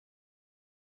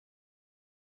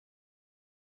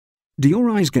Do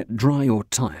your eyes get dry or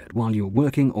tired while you're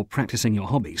working or practicing your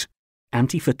hobbies?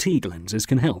 Anti-fatigue lenses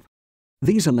can help.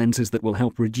 These are lenses that will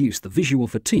help reduce the visual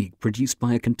fatigue produced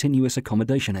by a continuous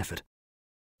accommodation effort.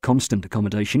 Constant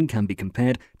accommodation can be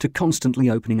compared to constantly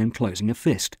opening and closing a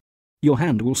fist. Your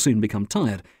hand will soon become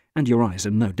tired, and your eyes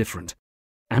are no different.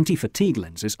 Anti-fatigue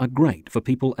lenses are great for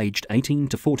people aged 18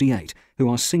 to 48 who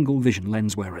are single-vision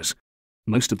lens wearers.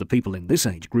 Most of the people in this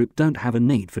age group don't have a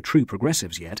need for true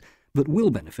progressives yet, but will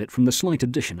benefit from the slight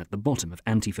addition at the bottom of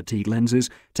anti-fatigue lenses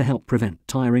to help prevent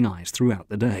tiring eyes throughout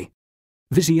the day.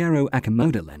 Visiero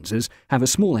Acomoda lenses have a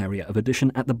small area of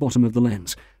addition at the bottom of the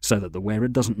lens, so that the wearer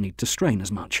doesn't need to strain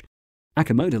as much.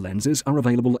 Acomoda lenses are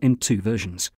available in two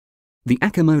versions. The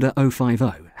Acomoda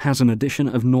 050 has an addition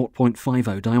of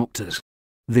 0.50 diopters.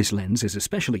 This lens is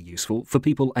especially useful for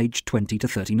people aged 20 to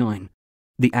 39.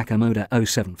 The Acomoda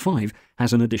 075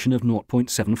 has an addition of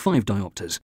 0.75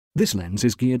 diopters. This lens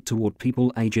is geared toward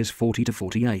people ages 40 to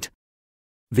 48.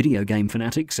 Video game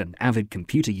fanatics and avid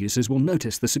computer users will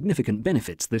notice the significant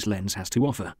benefits this lens has to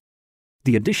offer.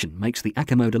 The addition makes the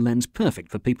Acomoda lens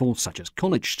perfect for people such as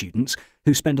college students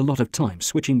who spend a lot of time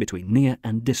switching between near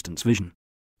and distance vision.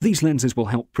 These lenses will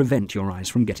help prevent your eyes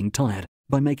from getting tired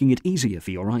by making it easier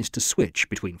for your eyes to switch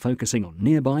between focusing on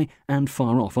nearby and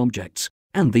far-off objects.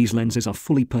 And these lenses are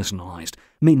fully personalized,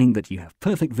 meaning that you have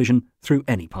perfect vision through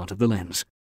any part of the lens.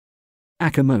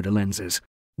 Acomoda lenses,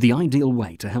 the ideal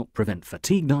way to help prevent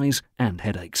fatigued eyes and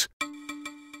headaches.